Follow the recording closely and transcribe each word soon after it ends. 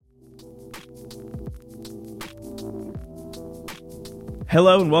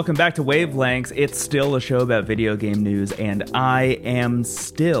Hello and welcome back to Wavelengths. It's still a show about video game news, and I am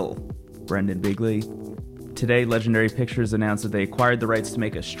still Brendan Bigley. Today, Legendary Pictures announced that they acquired the rights to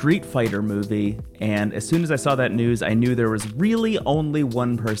make a Street Fighter movie, and as soon as I saw that news, I knew there was really only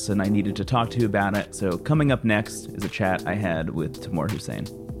one person I needed to talk to about it. So coming up next is a chat I had with Tamoor Hussain.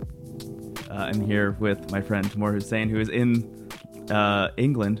 I'm here with my friend Tamoor Hussain, who is in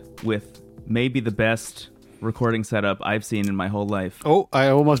England with maybe the best recording setup I've seen in my whole life. Oh, I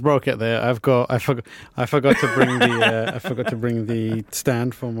almost broke it there. I forgot to bring the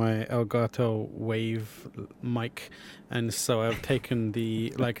stand for my Elgato Wave mic, and so I've taken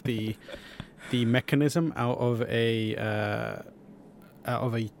the mechanism out of a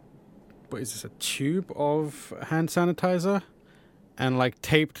what is this, a tube of hand sanitizer, and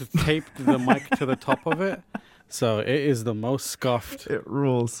taped the mic to the top of it. So it is the most scuffed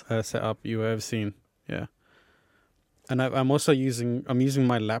setup you have seen. Yeah. And I'm also using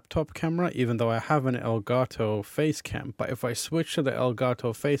my laptop camera, even though I have an Elgato face cam. But if I switch to the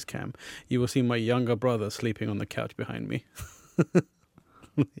Elgato face cam, you will see my younger brother sleeping on the couch behind me.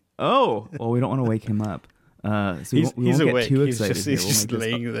 Oh, well, we don't want to wake him up. So he's won't awake. Get too He's excited. He's just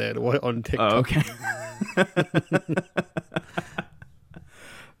laying there on TikTok. Oh, okay.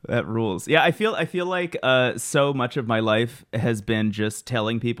 That rules. Yeah, I feel like so much of my life has been just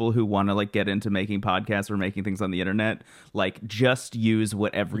telling people who want to get into making podcasts or making things on the internet, just use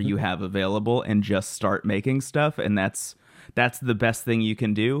whatever you have available and just start making stuff. And that's the best thing you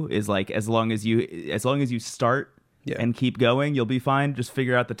can do is as long as you start and keep going, you'll be fine. Just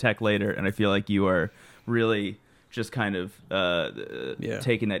figure out the tech later. And I feel like you are really just kind of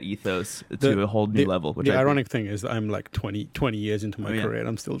taking that ethos to a whole new level. The ironic thing is that I'm 20 years into my career and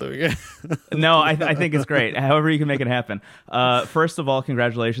I'm still doing it. No, I think it's great. However you can make it happen. First of all,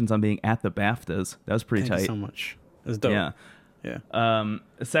 congratulations on being at the BAFTAs. That was pretty tight. Thank you so much. It was dope. Yeah.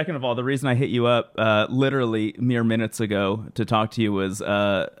 Second of all, the reason I hit you up literally mere minutes ago to talk to you was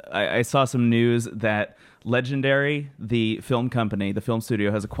I saw some news that Legendary, the film company, the film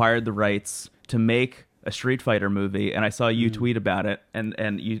studio, has acquired the rights to make a Street Fighter movie, and I saw you tweet about it,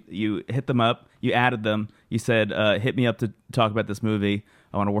 and you hit them up, you added them, you said, hit me up to talk about this movie.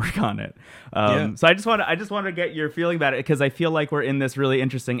 I want to work on it. So I just want to get your feeling about it, because I feel like we're in this really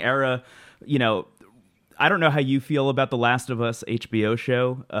interesting era. I don't know how you feel about the Last of Us HBO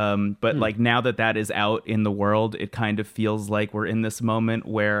show, but now that is out in the world, it kind of feels like we're in this moment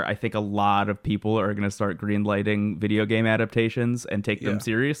where I think a lot of people are going to start greenlighting video game adaptations and take them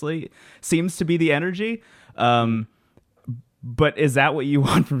seriously. Seems to be the energy. But is that what you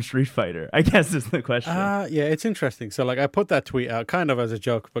want from Street Fighter? I guess is the question. Yeah, it's interesting. So I put that tweet out kind of as a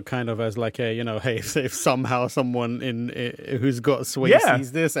joke, but kind of as hey, if somehow someone who's got sway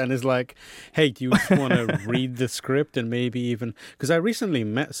sees this and is like, hey, do you just want to read the script and maybe even, because I recently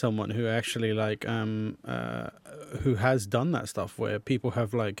met someone who actually who has done that stuff where people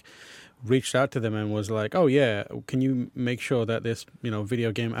have reached out to them and was like, oh yeah, can you make sure that this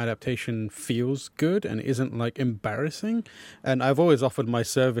video game adaptation feels good and isn't embarrassing? And I've always offered my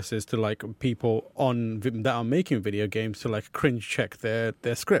services to people that are making video games to cringe check their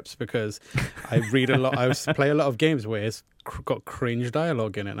scripts, because I read a lot, I play a lot of games where it's got cringe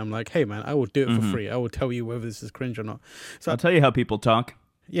dialogue in it, and I'm like, hey man, I will do it for free. I will tell you whether this is cringe or not. So I'll tell you how people talk.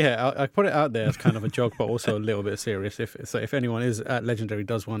 Yeah, I put it out there as kind of a joke, but also a little bit serious. If anyone is at Legendary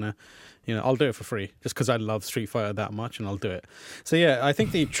does want to, I'll do it for free, just because I love Street Fighter that much, and I'll do it. So yeah, I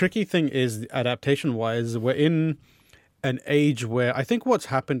think the tricky thing is, adaptation-wise, we're in an age where I think what's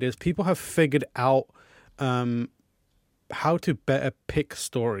happened is people have figured out how to better pick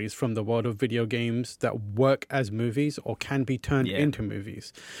stories from the world of video games that work as movies or can be turned into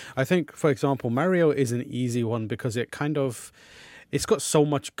movies. I think, for example, Mario is an easy one because it's got so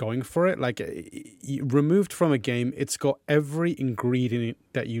much going for it. Removed from a game, it's got every ingredient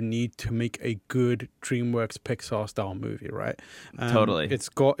that you need to make a good DreamWorks Pixar style movie, right? Totally. It's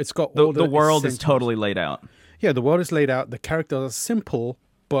got all the world is totally laid out. Yeah, the world is laid out. The characters are simple,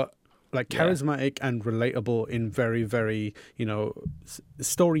 but charismatic and relatable in very, very,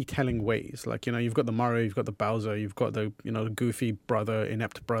 storytelling ways. You've got the Mario, you've got the Bowser, you've got the, goofy brother,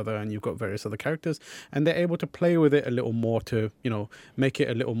 inept brother, and you've got various other characters. And they're able to play with it a little more to, make it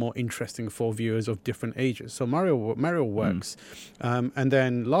a little more interesting for viewers of different ages. So Mario works. And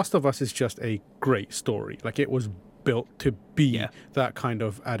then Last of Us is just a great story. It was built to be that kind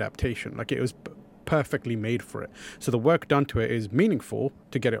of adaptation. It was perfectly made for it. So the work done to it is meaningful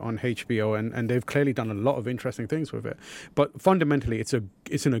to get it on HBO, and they've clearly done a lot of interesting things with it. But fundamentally, it's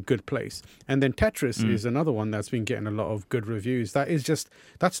in a good place. And then Tetris is another one that's been getting a lot of good reviews.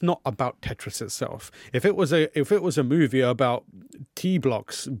 That's not about Tetris itself. If it was a movie about T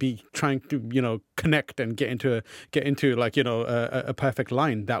blocks be trying to connect and get into like a perfect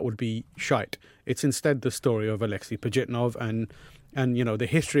line, that would be shite. It's instead the story of Alexei Pajitnov and the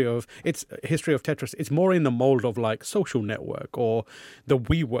history of Tetris. It's more in the mold of like Social Network or the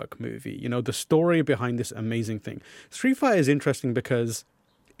WeWork movie. The story behind this amazing thing. Street Fighter is interesting because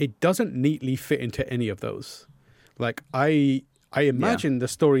it doesn't neatly fit into any of those. Like I imagine the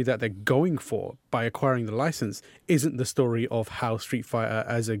story that they're going for by acquiring the license isn't the story of how Street Fighter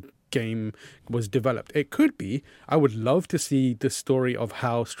as a game was developed. It could be. I would love to see the story of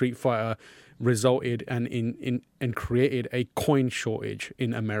how Street Fighter resulted and created a coin shortage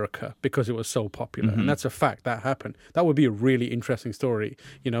in America because it was so popular. And that's a fact that happened. That would be a really interesting story,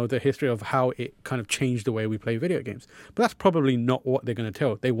 the history of how it kind of changed the way we play video games. But that's probably not what they're going to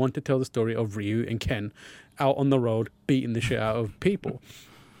tell. They want to tell the story of Ryu and Ken out on the road beating the shit out of people.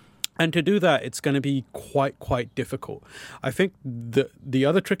 And to do that, it's going to be quite difficult. I think the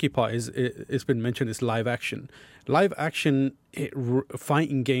other tricky part is, it's been mentioned, is live action. Live action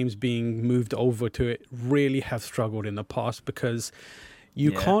fighting games being moved over to it really have struggled in the past because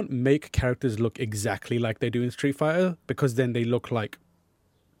you can't make characters look exactly like they do in Street Fighter, because then they look like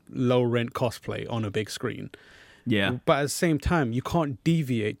low-rent cosplay on a big screen. Yeah. But at the same time, you can't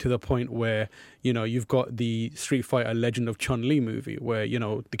deviate to the point where, you've got the Street Fighter Legend of Chun-Li movie where,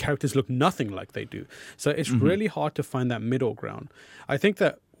 the characters look nothing like they do. So it's really hard to find that middle ground. I think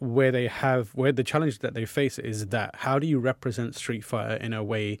that where the challenge that they face is that how do you represent Street Fighter in a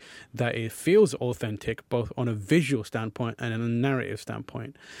way that it feels authentic, both on a visual standpoint and in a narrative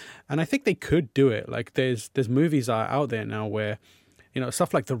standpoint. And I think they could do it. Like there's movies that are out there now where,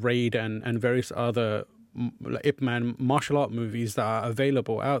 stuff like The Raid and various other Ip Man martial art movies that are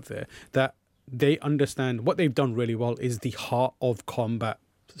available out there, that they understand what they've done really well is the heart of combat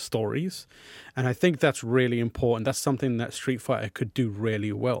stories. And I think that's really important. That's something that Street Fighter could do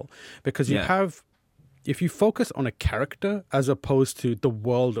really well, because if you focus on a character as opposed to the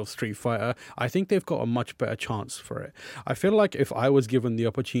world of Street Fighter, I think they've got a much better chance for it. I feel like if I was given the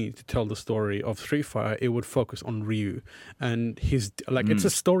opportunity to tell the story of Street Fighter, it would focus on Ryu and his, it's a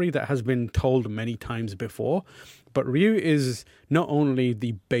story that has been told many times before, but Ryu is not only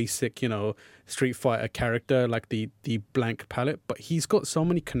the basic, Street Fighter character, like the blank palette, but he's got so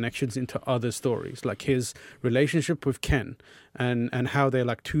many connections into other stories, like his relationship with Ken and how they're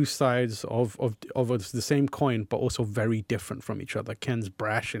like two sides of the same coin, but also very different from each other. Ken's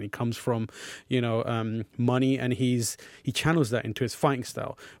brash and he comes from, money, and he channels that into his fighting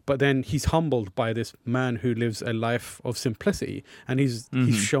style. But then he's humbled by this man who lives a life of simplicity, and he's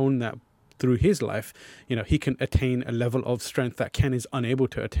shown that through his life, he can attain a level of strength that Ken is unable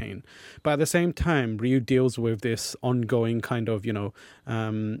to attain. But at the same time, Ryu deals with this ongoing kind of,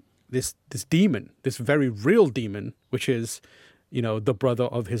 this demon, this very real demon, which is, the brother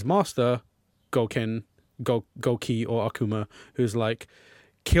of his master, Goki or Akuma, who's like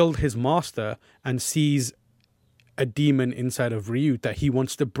killed his master and sees a demon inside of Ryu that he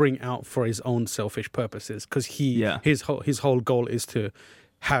wants to bring out for his own selfish purposes, because his whole goal is to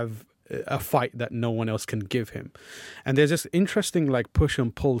have a fight that no one else can give him. And there's this interesting like push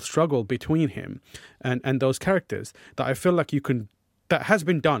and pull struggle between him and those characters that I feel like that has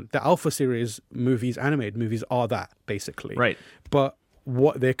been done. The Alpha series movies, animated movies, are that basically. Right. But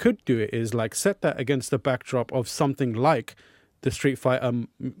what they could do is like set that against the backdrop of something like the Street Fighter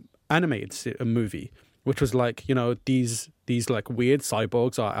animated movie, which was like, these like weird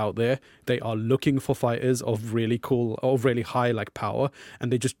cyborgs are out there. They are looking for fighters of really cool or really high like power,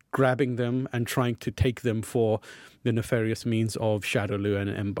 and they're just grabbing them and trying to take them for the nefarious means of Shadow Lu and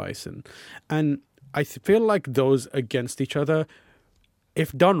M. Bison. And I feel like those against each other,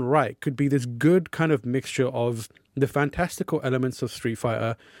 if done right, could be this good kind of mixture of the fantastical elements of Street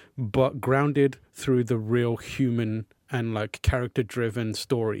Fighter, but grounded through the real human and like character-driven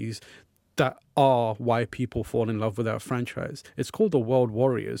stories that are why people fall in love with our franchise. It's called the World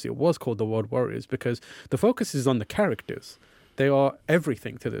Warriors. It was called the World Warriors because the focus is on the characters. They are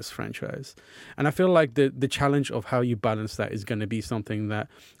everything to this franchise. And I feel like the challenge of how you balance that is going to be something that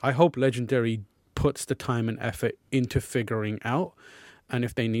I hope Legendary puts the time and effort into figuring out. And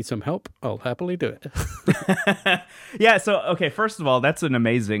if they need some help, I'll happily do it. Yeah, so, okay, first of all, that's an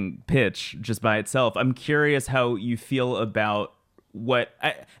amazing pitch just by itself. I'm curious how you feel about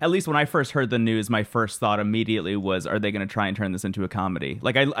at least when I first heard the news, my first thought immediately was, are they going to try and turn this into a comedy?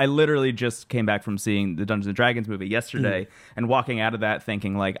 Like I literally just came back from seeing the Dungeons and Dragons movie yesterday and walking out of that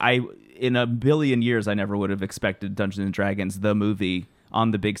thinking like in a billion years, I never would have expected Dungeons and Dragons, the movie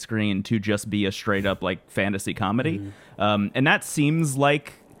on the big screen, to just be a straight up like fantasy comedy. And that seems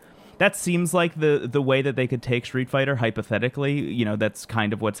like the way that they could take Street Fighter hypothetically. You know, that's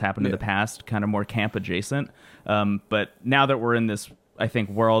kind of what's happened in the past, kind of more camp adjacent. But now that we're in this, I think,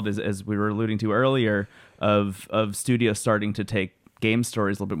 world, as we were alluding to earlier, of studios starting to take game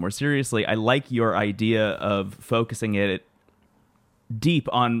stories a little bit more seriously, I like your idea of focusing it deep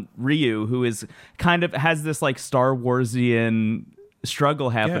on Ryu, who is kind of has this like Star Warsian struggle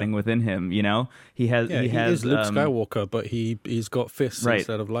happening within him. You know, he is Luke Skywalker, but he's got fists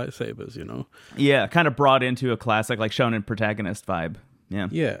instead of lightsabers. You know, kind of brought into a classic like shonen protagonist vibe.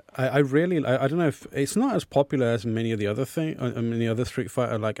 I really I don't know if it's not as popular as many of the other many other Street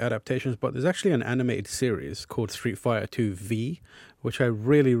Fighter like adaptations, but there's actually an animated series called Street Fighter 2 V, which I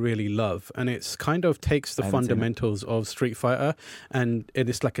really, really love. And it's kind of takes the fundamentals of Street Fighter, and it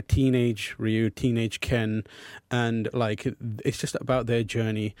is like a teenage Ryu, teenage Ken, and like it's just about their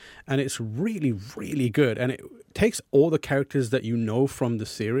journey. And it's really, really good. And it takes all the characters that you know from the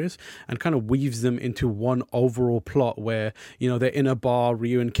series and kind of weaves them into one overall plot where, you know, they're in a bar,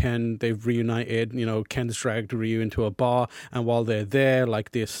 Ryu and Ken, they've reunited, you know, Ken's dragged Ryu into a bar, and while they're there,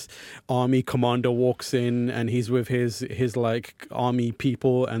 like this army commander walks in and he's with his like army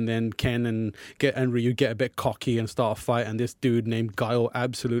people, and then Ken and Ryu get a bit cocky and start a fight, and this dude named Guile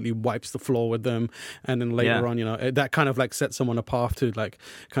absolutely wipes the floor with them, and then later on, you know, that kind of like sets someone a path to like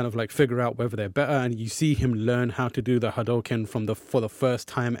kind of like figure out whether they're better, and you see him learn how to do the Hadouken for the first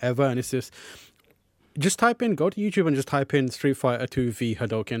time ever. And it's just go to YouTube and just type in Street Fighter 2 V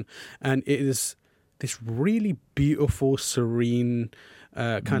Hadouken, and it is this really beautiful, serene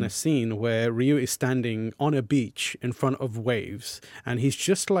kind of scene where Ryu is standing on a beach in front of waves, and he's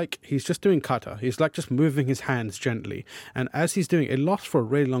just doing kata. He's like just moving his hands gently, and as he's doing it lasts for a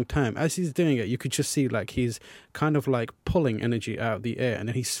really long time. As he's doing it, you could just see like he's kind of like pulling energy out of the air, and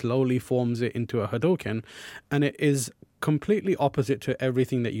then he slowly forms it into a Hadouken, and it is completely opposite to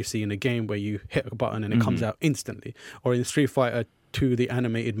everything that you see in a game where you hit a button and it comes out instantly, or in Street Fighter to the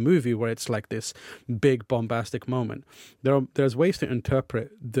animated movie where it's like this big bombastic moment. There's ways to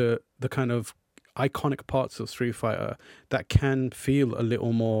interpret the kind of iconic parts of Street Fighter that can feel a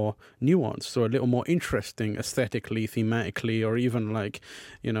little more nuanced or a little more interesting aesthetically, thematically, or even like,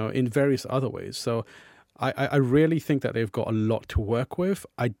 you know, in various other ways. So I really think that they've got a lot to work with.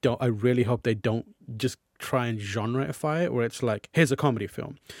 I really hope they don't just try and genreify it where it's like, here's a comedy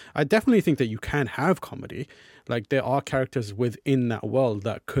film. I definitely think that you can have comedy. Like there are characters within that world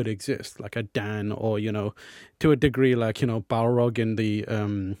that could exist, like a Dan, or, you know, to a degree, like, you know, Balrog in the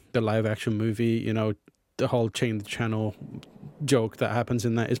live action movie. You know, the whole change the channel joke that happens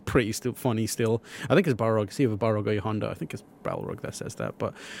in that is pretty funny still. I think it's Balrog. It's either Balrog or Honda. I think it's Balrog that says that.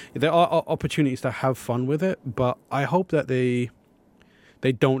 But there are opportunities to have fun with it. But I hope that they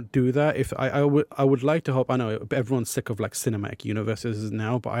don't do that. If I would like to hope, I know everyone's sick of like cinematic universes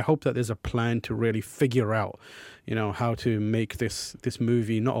now, but I hope that there's a plan to really figure out, you know, how to make this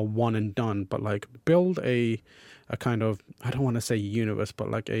movie not a one and done, but like build a kind of, I don't want to say universe,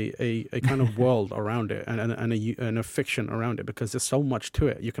 but like a kind of world around it, and a fiction around it, because there's so much to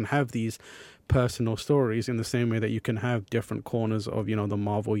it. You can have these personal stories in the same way that you can have different corners of, you know, the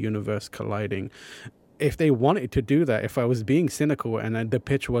Marvel universe colliding. If they wanted to do that, if I was being cynical and the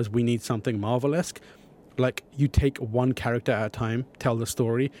pitch was we need something Marvel-esque, like you take one character at a time, tell the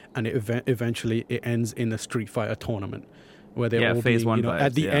story, and eventually it ends in a Street Fighter tournament where they're all phase being, one you know, vibes,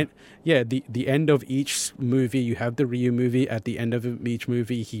 at the end. Yeah, the end of each movie, you have the Ryu movie. At the end of each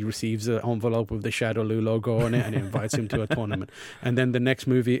movie, he receives an envelope with the Shadow Lu logo on it, and it invites him to a tournament. And then the next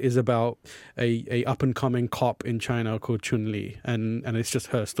movie is about a up and coming cop in China called Chun-Li, and it's just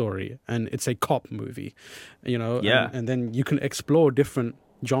her story, and it's a cop movie, you know. And then you can explore different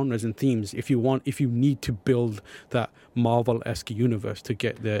genres and themes if you need to build that Marvel-esque universe to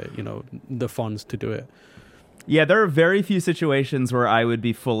get the funds to do it. Yeah, there are very few situations where I would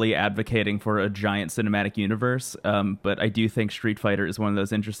be fully advocating for a giant cinematic universe, but I do think Street Fighter is one of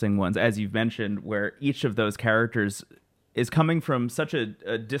those interesting ones, as you've mentioned, where each of those characters is coming from such a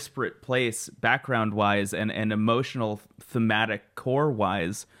disparate place background-wise and emotional, thematic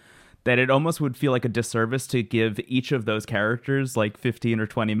core-wise, that it almost would feel like a disservice to give each of those characters like 15 or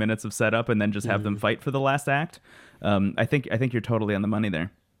 20 minutes of setup and then just have them fight for the last act. I think you're totally on the money there.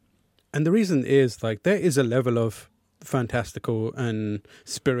 And the reason is, like, there is a level of fantastical and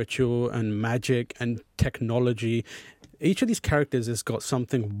spiritual and magic and technology each of these characters has got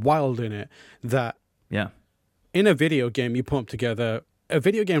something wild in it that Yeah. in a video game, you put them together. A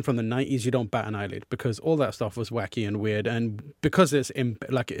video game from the 90s, you don't bat an eyelid because all that stuff was wacky and weird. And because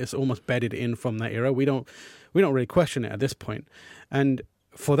it's almost bedded in from that era, we don't really question it at this point. And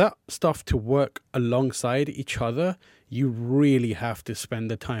for that stuff to work alongside each other, you really have to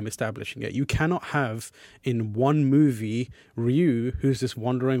spend the time establishing it. You cannot have in one movie Ryu, who's this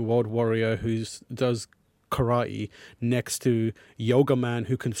wandering world warrior who does karate, next to Yoga Man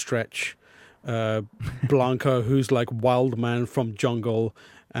who can stretch, Blanca who's like wild man from jungle,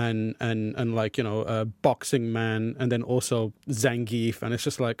 and like, you know, boxing man, and then also Zangief. And it's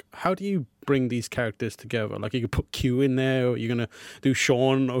just like, how do you bring these characters together? Like, you could put Q in there, or you're gonna do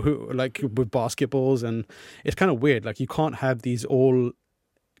Sean, or who, like with basketballs, and it's kind of weird. Like, you can't have these all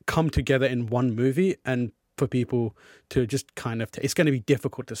come together in one movie, and for people to just kind of it's going to be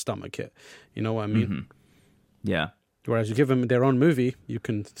difficult to stomach it, you know what I mean? Mm-hmm. Yeah. Whereas you give them their own movie, you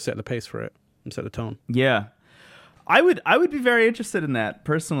can set the pace for it and set the tone. Yeah. I would be very interested in that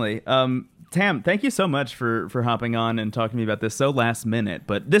personally. Tam, thank you so much for hopping on and talking to me about this so last minute.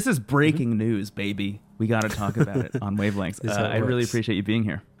 But this is breaking news, baby. We got to talk about it on Wavelengths. I really appreciate you being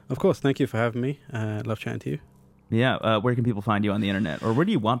here. Of course. Thank you for having me. Love chatting to you. Yeah. Where can people find you on the internet? Or where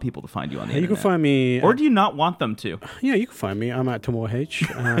do you want people to find you on the internet? You can find me... Or do you not want them to? Yeah, you can find me. I'm at Tamoor H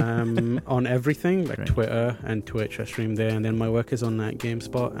on everything, like Great. Twitter and Twitch. I stream there. And then my work is on that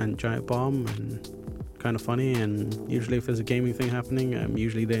GameSpot and Giant Bomb and Kind of Funny. And usually if there's a gaming thing happening, I'm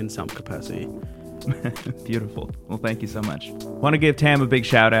usually there in some capacity. Beautiful. Well, thank you so much. Want to give Tam a big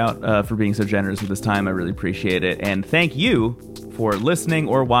shout out for being so generous with his time. I really appreciate it. And thank you for listening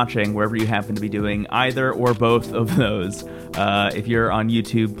or watching wherever you happen to be doing either or both of those. If you're on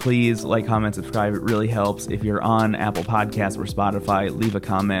YouTube, please like, comment, subscribe. It really helps. If you're on Apple Podcasts or Spotify, leave a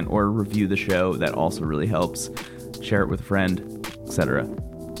comment or review the show. That also really helps. Share it with a friend, etc.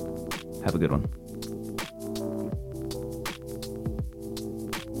 Have a good one.